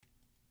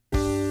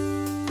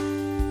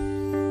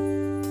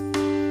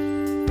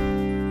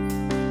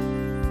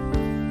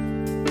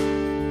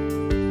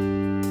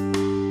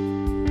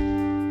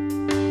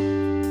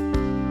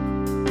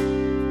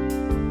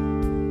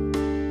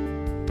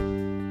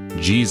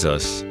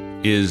Jesus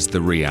is the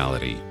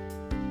reality.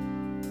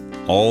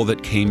 All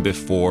that came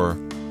before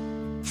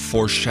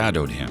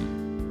foreshadowed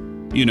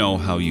him. You know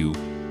how you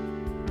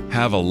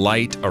have a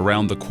light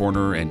around the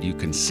corner and you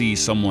can see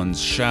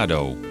someone's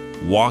shadow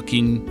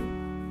walking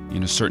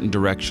in a certain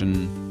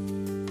direction,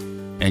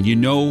 and you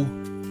know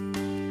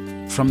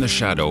from the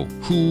shadow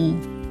who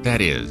that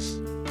is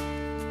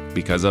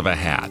because of a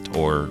hat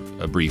or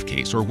a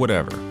briefcase or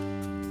whatever.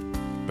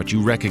 But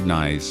you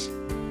recognize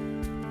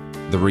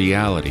the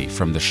reality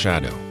from the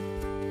shadow.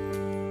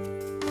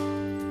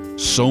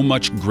 So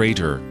much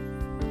greater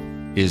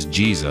is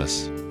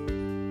Jesus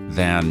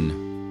than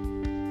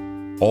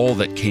all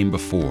that came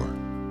before.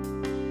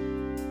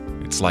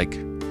 It's like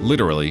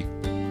literally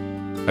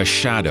a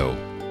shadow.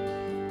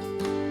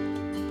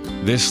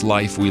 This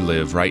life we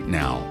live right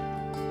now,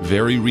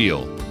 very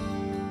real,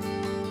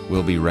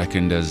 will be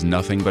reckoned as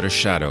nothing but a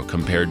shadow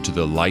compared to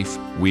the life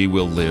we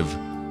will live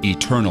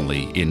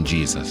eternally in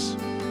Jesus.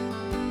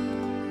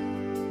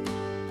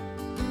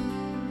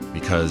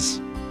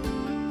 Because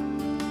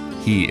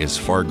He is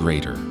far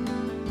greater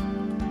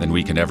than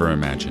we can ever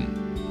imagine.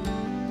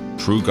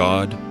 True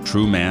God,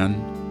 true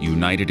man,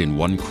 united in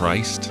one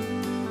Christ,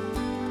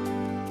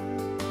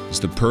 is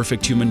the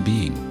perfect human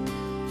being,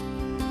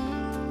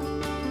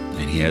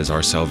 and He is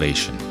our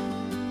salvation.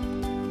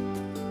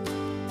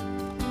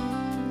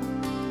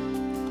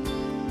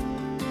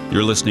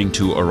 You're listening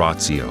to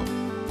Oratio,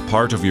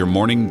 part of your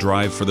morning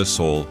drive for the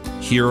soul,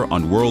 here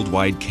on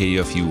Worldwide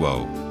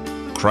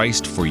KFUO.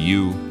 Christ for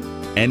you,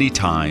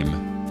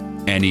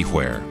 anytime,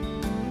 anywhere.